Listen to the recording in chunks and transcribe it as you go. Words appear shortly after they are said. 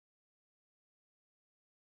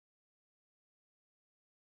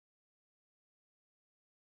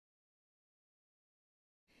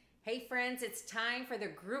Hey friends, it's time for the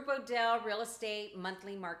Grupo Del Real Estate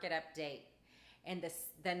Monthly Market Update. And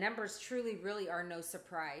the numbers truly, really are no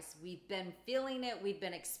surprise. We've been feeling it, we've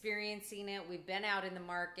been experiencing it, we've been out in the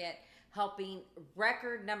market helping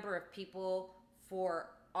record number of people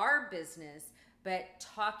for our business, but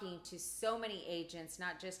talking to so many agents,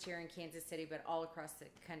 not just here in Kansas City, but all across the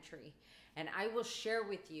country. And I will share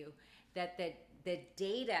with you that the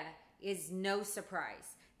data is no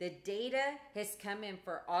surprise. The data has come in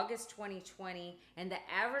for August 2020, and the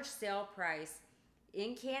average sale price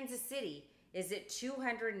in Kansas City is at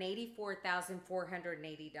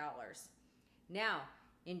 $284,480. Now,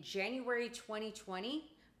 in January 2020,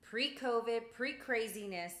 pre-COVID,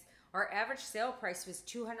 pre-craziness, our average sale price was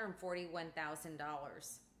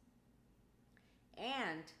 $241,000.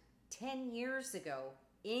 And 10 years ago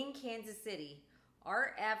in Kansas City,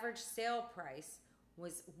 our average sale price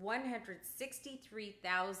was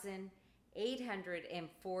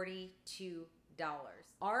 $163,842.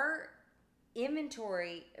 Our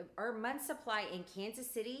inventory, our month supply in Kansas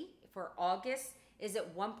City for August is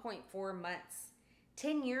at 1.4 months.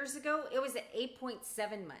 10 years ago, it was at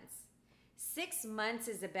 8.7 months. 6 months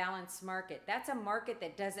is a balanced market. That's a market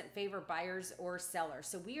that doesn't favor buyers or sellers.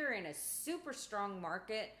 So we are in a super strong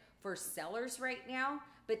market for sellers right now.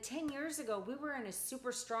 But 10 years ago, we were in a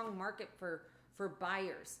super strong market for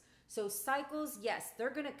buyers. So cycles, yes, they're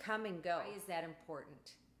going to come and go. Why is that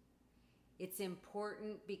important? It's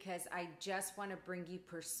important because I just want to bring you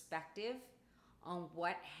perspective on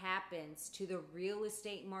what happens to the real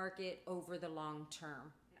estate market over the long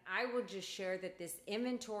term. I will just share that this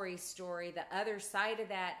inventory story, the other side of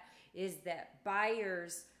that is that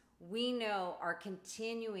buyers, we know, are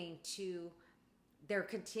continuing to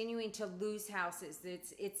lose houses.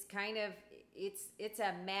 It's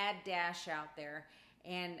a mad dash out there,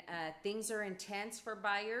 and things are intense for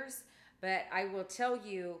buyers. But I will tell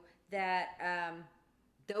you that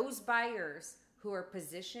those buyers who are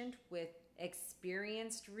positioned with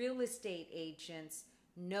experienced real estate agents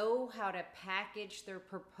know how to package their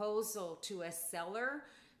proposal to a seller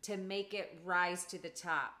to make it rise to the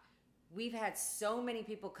top. We've had so many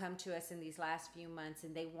people come to us in these last few months,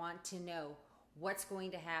 and they want to know what's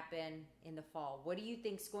going to happen in the fall. What do you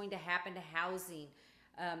think is going to happen to housing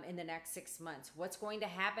in the next 6 months? What's going to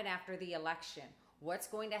happen after the election? What's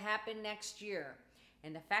going to happen next year?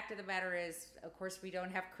 And the fact of the matter is, of course, we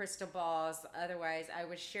don't have crystal balls. Otherwise, I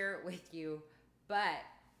would share it with you. But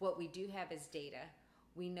what we do have is data.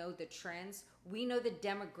 We know the trends. We know the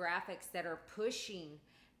demographics that are pushing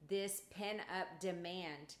this pent-up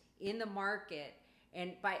demand in the market.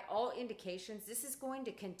 And by all indications, this is going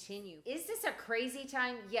to continue. Is this a crazy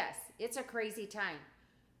time? Yes, it's a crazy time.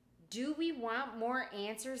 Do we want more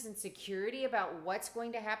answers and security about what's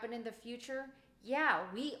going to happen in the future? Yeah,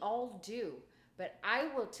 we all do. But I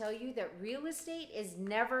will tell you that real estate is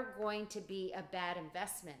never going to be a bad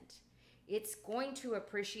investment. It's going to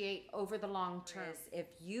appreciate over the long term. If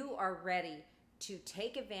you are ready to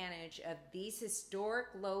take advantage of these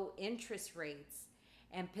historic low interest rates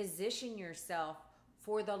and position yourself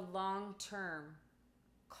for the long term,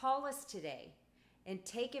 call us today and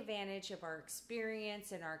take advantage of our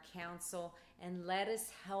experience and our counsel, and let us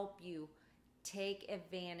help you take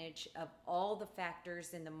advantage of all the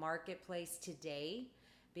factors in the marketplace today.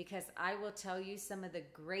 Because I will tell you, some of the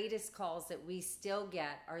greatest calls that we still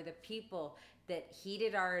get are the people that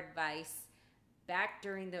heeded our advice back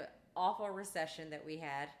during the awful recession that we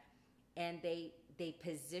had, and they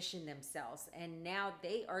position themselves, and now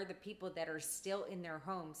they are the people that are still in their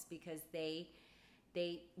homes because they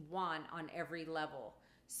won on every level.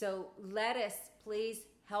 So let us please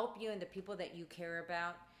help you and the people that you care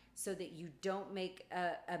about, so that you don't make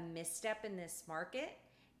a misstep in this market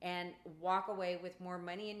and walk away with more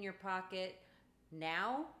money in your pocket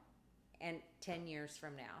now and 10 years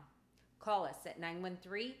from now. Call us at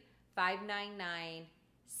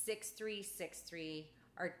 913-599-6363.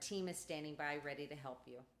 Our team is standing by ready to help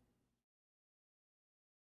you.